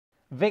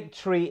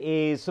victory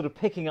is sort of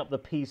picking up the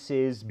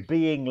pieces,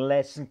 being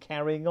less, and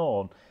carrying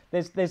on.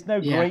 There's no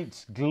Yeah.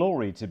 great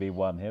glory to be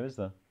won here, is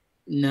there?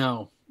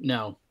 No,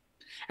 no.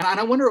 And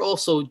I wonder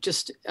also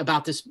just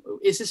about this,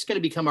 is this going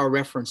to become our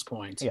reference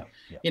point? Yeah,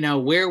 yeah.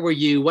 Where were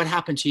you? What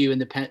happened to you in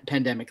the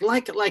pandemic?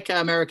 Like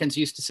Americans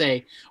used to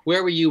say,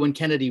 where were you when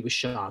Kennedy was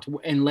shot?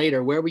 And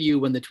later, where were you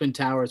when the Twin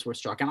Towers were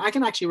struck? And I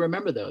can actually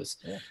remember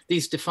Yeah.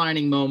 these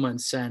defining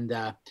moments. And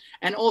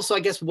also, I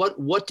guess,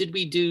 what did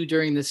we do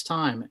during this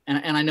time?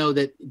 And I know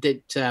that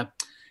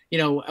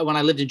when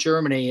I lived in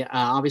Germany,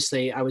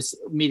 obviously I was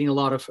meeting a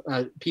lot of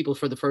people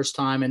for the first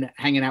time and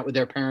hanging out with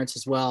their parents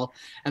as well.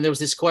 And there was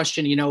this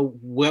question,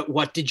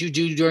 what did you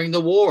do during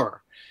the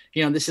war?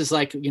 This is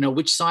like,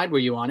 which side were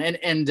you on?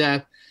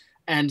 And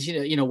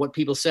what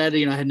people said,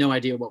 I had no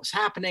idea what was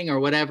happening or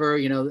whatever.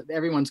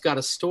 Everyone's got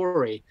a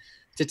story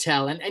to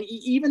tell. And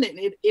even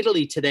in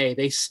Italy today,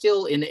 they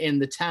still in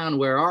the town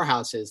where our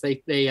house is,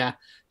 they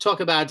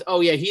talk about,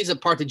 oh yeah, he's a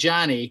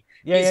partigiani.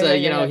 Yeah, yeah, yeah, yeah,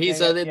 yeah,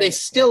 yeah, They yeah, yeah,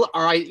 still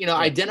are, yeah, yeah,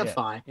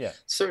 identify yeah.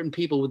 certain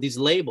people with these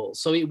labels.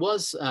 So it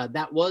was,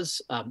 that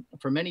was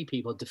for many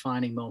people a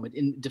defining moment,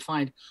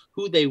 defined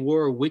who they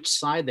were, which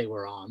side they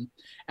were on.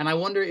 And I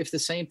wonder if the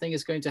same thing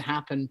is going to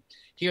happen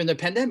here in the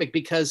pandemic,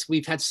 because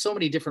we've had so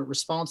many different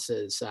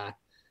responses.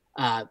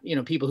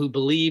 People who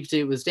believed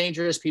it was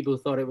dangerous, people who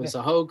thought it Yeah. was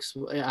a hoax.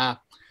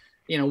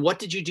 What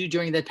did you do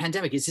during the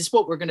pandemic? Is this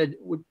what we're going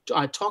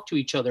to talk to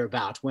each other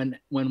about when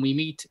we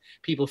meet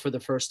people for the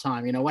first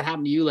time? What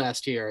happened to you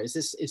last year? Is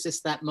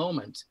this that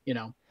moment?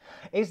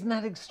 Isn't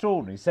that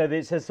extraordinary? So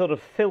it's a sort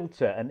of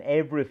filter, and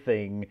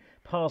everything,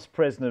 past,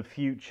 present, and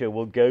future,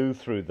 will go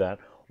through that.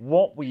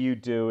 What were you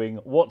doing?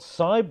 What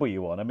side were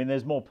you on? I mean,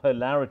 there's more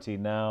polarity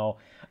now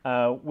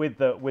with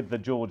the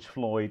George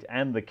Floyd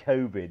and the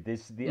COVID,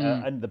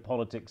 and the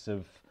politics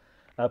of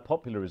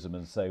popularism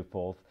and so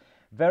forth.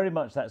 Very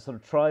much that sort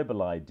of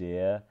tribal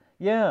idea.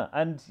 Yeah,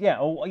 and yeah,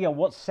 oh yeah.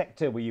 What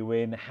sector were you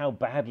in? How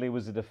badly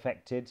was it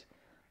affected?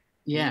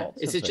 Yeah.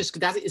 Lots Is of it things. just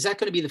that? Is that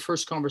going to be the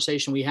first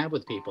conversation we have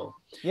with people?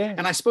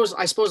 And Yes.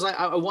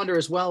 I wonder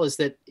as well, is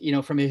that,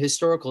 from a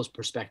historical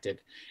perspective,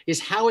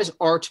 is how is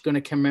art going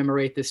to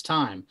commemorate this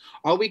time?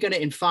 Are we going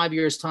to, in 5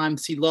 years' time,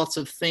 see lots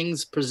of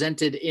things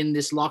presented in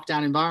this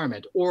lockdown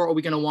environment? Or are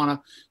we going to want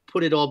to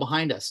put it all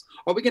behind us?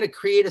 Are we going to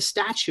create a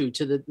statue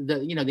to the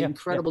Yeah, yeah,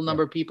 incredible yeah.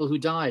 number of people who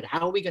died?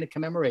 How are we going to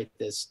commemorate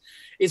this?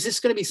 Is this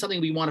going to be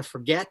something we want to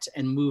forget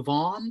and move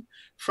on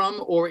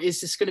from? Or is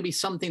this going to be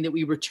something that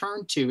we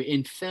return to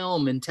in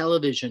film and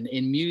television,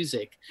 in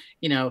music?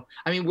 I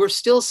mean, we're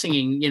still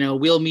singing,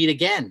 we'll meet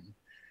again,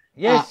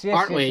 Yes, yes,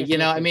 aren't yes, we? yes,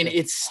 yes, I yes, mean, yes.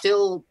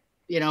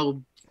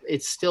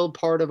 it's still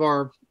part of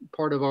our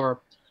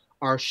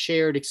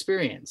shared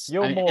experience.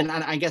 You're more And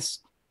I guess,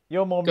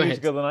 you're more go ahead.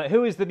 musical than I.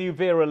 Who is the new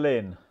Vera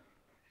Lynn?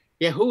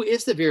 Yeah, who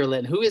is the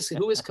virulent? Who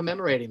is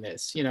commemorating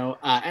this?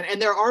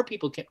 And there are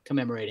people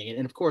commemorating it,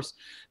 and of course,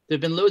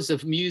 there've been loads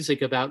of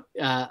music about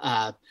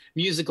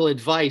musical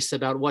advice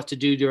about what to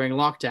do during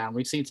lockdown.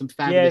 We've seen some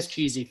fabulous Yes,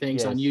 cheesy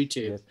things on yes,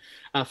 YouTube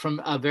yes.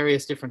 from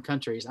various different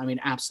countries. I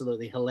mean,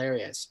 absolutely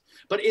hilarious.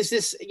 But is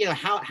this,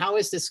 how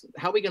is this?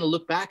 How are we going to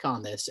look back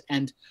on this?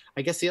 And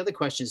I guess the other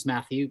question is,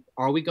 Matthew,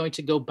 are we going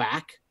to go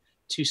back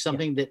to Yeah,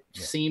 something that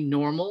yeah, seemed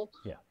normal?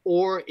 yeah.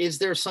 Or is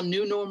there some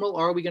new normal?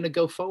 Or are we going to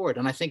go forward?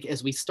 And I think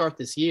as we start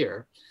this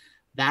year,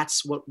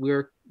 that's what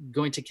we're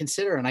going to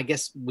consider. And I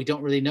guess we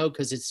don't really know,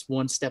 because it's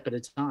one step at a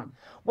time.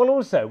 Well,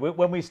 also,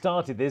 when we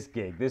started this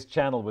gig, this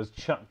channel was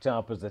chucked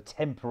up as a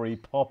temporary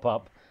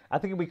pop-up. I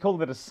think we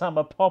called it a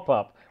summer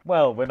pop-up.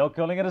 Well, we're not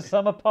calling it a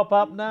summer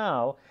pop-up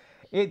now.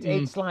 Mm,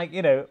 It's like,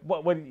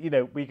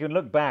 we can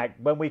look back.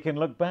 When we can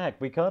look back,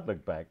 we can't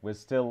look back. We're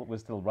still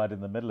right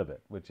in the middle of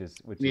it, which is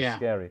yeah,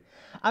 scary.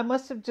 I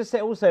must have just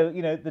said also,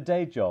 the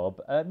day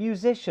job,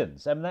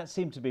 musicians. I mean, that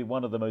seemed to be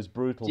one of the most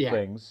brutal yeah,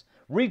 things.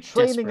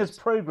 Retraining as desperate.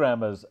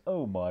 programmers.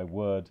 Oh my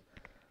word.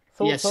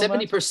 Yeah, Thoughts on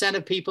that? 70%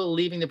 of people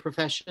leaving the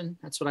profession.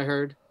 That's what I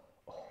heard.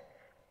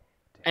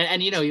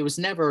 And it was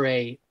never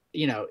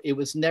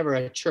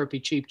a chirpy,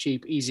 cheap,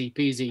 cheap, easy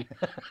peasy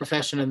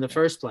profession in the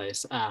first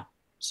place.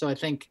 So I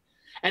think,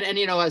 and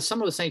as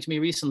someone was saying to me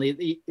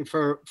recently,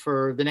 for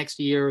the next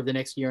year and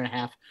a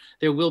half,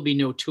 there will be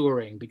no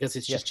touring, because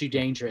it's Yeah, just too yeah, yeah,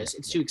 dangerous.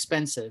 It's yeah, too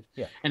expensive.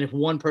 yeah, And if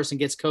one person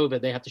gets COVID,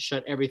 they have to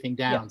shut everything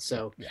yeah, down. yeah,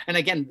 So, yeah. and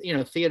again,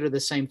 theater, the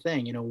same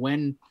thing.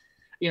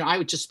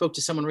 I just spoke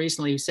to someone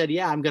recently who said,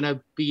 yeah, I'm going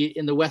to be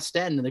in the West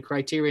End in the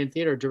Criterion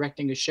Theater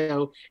directing a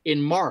show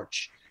in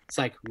March. It's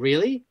like,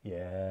 really?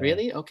 Yeah,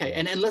 Really? Okay.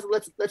 yeah. And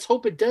let's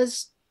hope it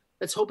does.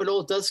 Let's hope it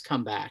all does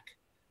come back.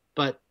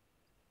 But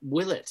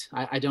will it?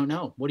 I don't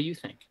know. What do you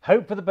think?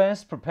 Hope for the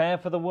best, prepare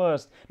for the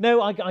worst. No,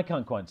 I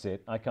can't quite see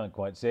it. I can't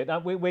quite see it.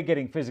 We're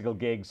getting physical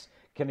gigs.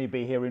 Can you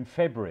be here in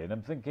February? And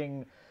I'm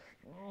thinking,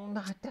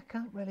 no, I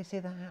can't really see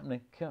that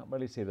happening. Can't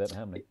really see that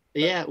happening.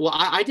 But Yeah. Well,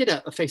 I did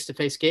a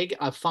face-to-face gig,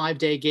 a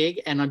 5-day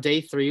gig, and on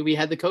day 3 we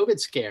had the COVID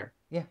scare.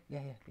 yeah, yeah,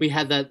 yeah, yeah, We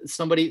had that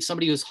somebody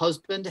whose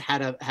husband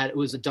who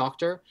was a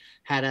doctor,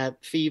 had a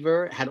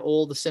fever, had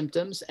all the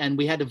symptoms, and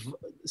we had to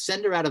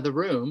send her out of the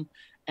room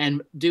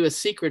and do a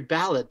secret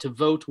ballot to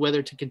vote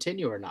whether to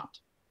continue or not.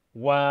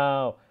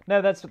 Wow.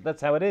 No,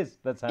 that's how it is.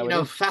 That's how it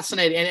is.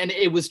 Fascinating. And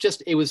it was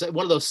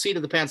one of those seat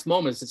of the pants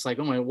moments. It's like,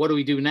 oh my, what do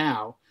we do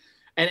now?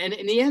 And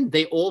in the end,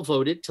 they all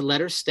voted to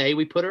let her stay.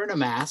 We put her in a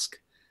mask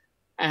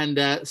and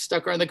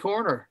stuck her in the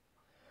corner.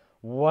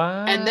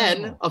 Wow. And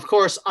then, of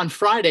course, on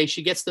Friday,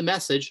 she gets the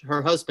message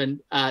her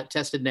husband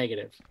tested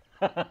negative.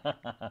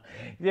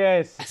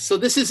 Yes. So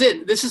this is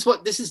it. This is.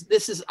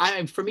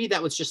 For me,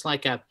 that was just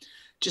like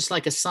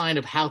a sign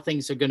of how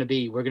things are going to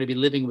be. We're going to be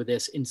living with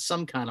this in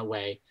some kind of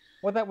way.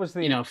 Well, that was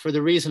the for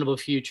the reasonable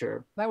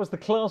future. That was the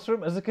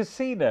classroom as a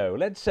casino.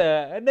 Let's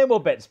no more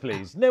bets,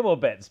 please. No more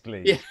bets,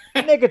 please.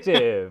 Yeah.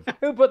 Negative.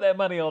 Who put their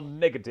money on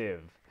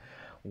negative?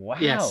 Wow.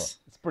 Yes.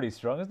 It's pretty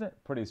strong, isn't it?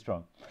 Pretty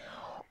strong.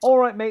 All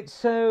right, mate.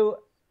 So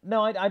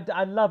no,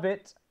 I love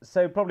it.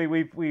 So probably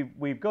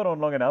we've gone on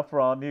long enough for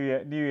our New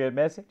Year's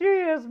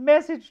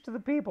message to the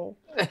people.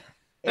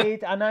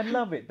 And I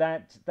love it,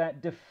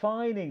 that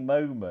defining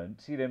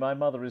moment. My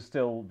mother is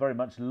still very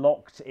much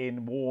locked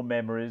in war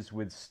memories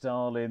with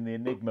Stalin, the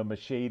Enigma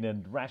machine,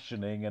 and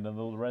rationing, and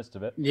all the rest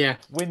of it. Yeah.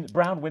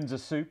 Brown Windsor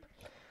soup.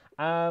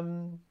 What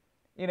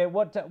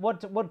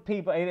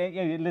people?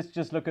 Let's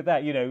just look at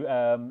that.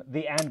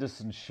 The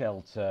Anderson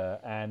shelter,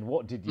 and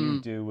what did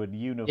you do, and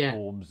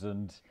uniforms,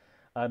 and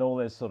all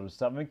this sort of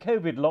stuff. I mean,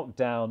 COVID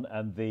lockdown,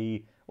 and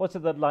the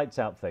lights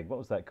out thing. What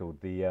was that called?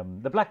 The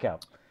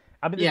blackout.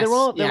 I mean, yes,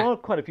 there are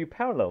quite a few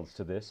parallels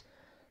to this.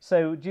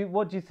 So,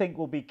 what do you think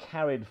will be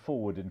carried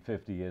forward in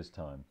 50 years'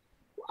 time?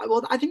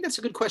 Well, I think that's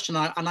a good question,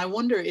 and I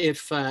wonder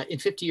if in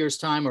 50 years'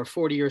 time or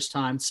 40 years'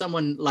 time,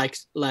 someone like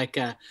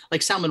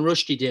Salman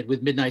Rushdie did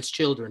with Midnight's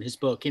Children, his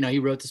book. He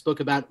wrote this book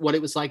about what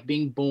it was like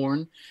being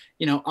born,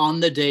 on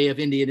the day of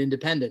Indian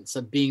independence,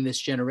 of being this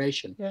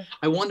generation. Yeah.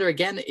 I wonder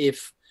again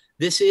if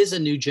this is a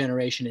new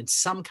generation in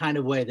some kind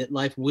of way, that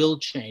life will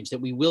change,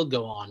 that we will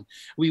go on.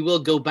 We will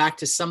go back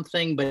to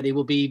something, but we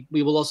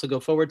will also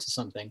go forward to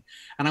something.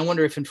 And I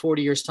wonder if in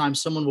 40 years' time,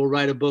 someone will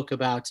write a book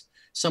about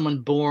someone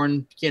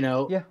born,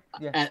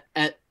 at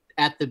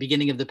the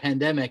beginning of the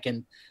pandemic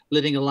and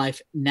living a life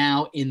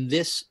now in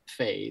this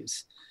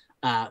phase.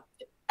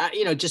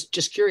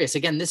 Just curious.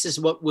 Again, this is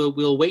what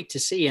we'll wait to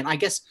see. And I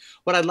guess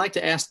what I'd like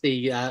to ask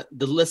the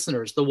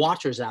listeners, the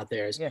watchers out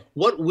there is,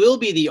 what will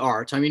be the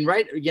art? I mean,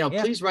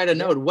 please write a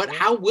note.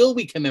 How will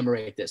we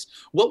commemorate this?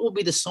 What will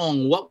be the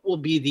song? What will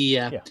be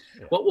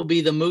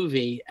the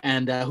movie?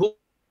 And who?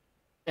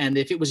 And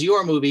if it was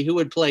your movie, who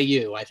would play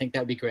you? I think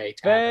that'd be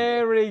great.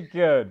 Very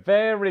good.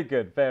 Very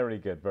good. Very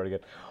good. Very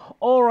good.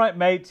 All right,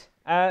 mate.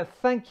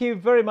 Thank you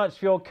very much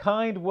for your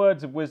kind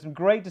words of wisdom.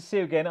 Great to see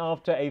you again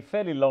after a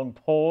fairly long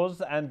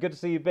pause, and good to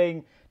see you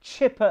being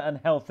chipper and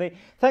healthy.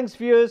 Thanks,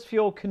 viewers, for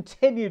your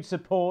continued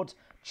support.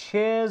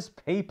 Cheers,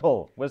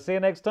 people. We'll see you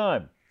next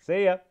time.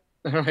 See ya.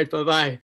 All right. Bye-bye.